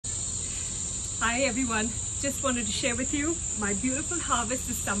Hi everyone, just wanted to share with you my beautiful harvest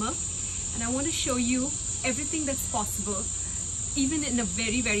this summer, and I want to show you everything that's possible even in a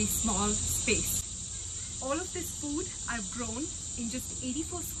very small space. All of this food I've grown in just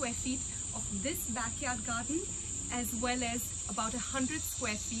 84 square feet of this backyard garden, as well as about 100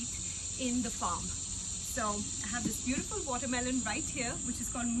 square feet in the farm. So I have this beautiful watermelon right here, which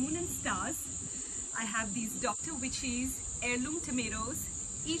is called Moon and Stars. I have these Dr. Wyche's heirloom tomatoes.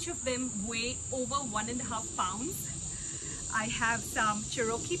 Each of them weigh over 1.5 pounds. I have some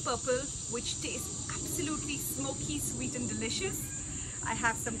Cherokee purple, which tastes absolutely smoky, sweet and delicious. I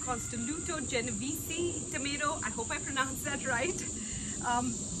have some Costoluto Genovese tomato, I hope I pronounced that right.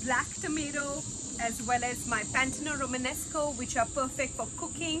 Black tomato, as well as my Pantano Romanesco, which are perfect for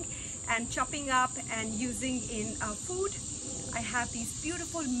cooking and chopping up and using in food. I have these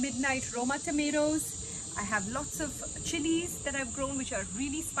beautiful midnight Roma tomatoes. I have lots of chilies that I've grown, which are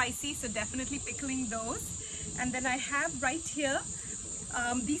really spicy, so definitely pickling those. And then I have right here,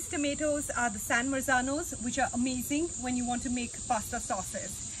 these tomatoes are the San Marzanos, which are amazing when you want to make pasta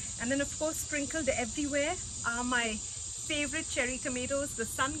sauces. And then of course sprinkled everywhere are my favorite cherry tomatoes, the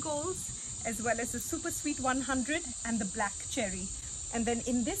Sungolds, as well as the Supersweet 100 and the black cherry. And then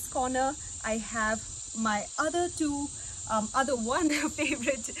in this corner, I have my other one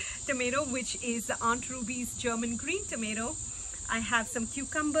favorite tomato, which is the Aunt Ruby's German green tomato. I have some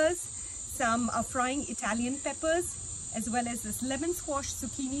cucumbers, some frying Italian peppers, as well as this lemon squash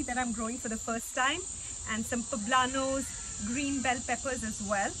zucchini that I'm growing for the first time, and some Poblanos green bell peppers as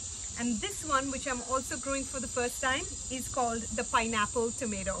well. And this one, which I'm also growing for the first time, is called the pineapple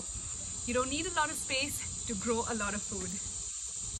tomato. You don't need a lot of space to grow a lot of food.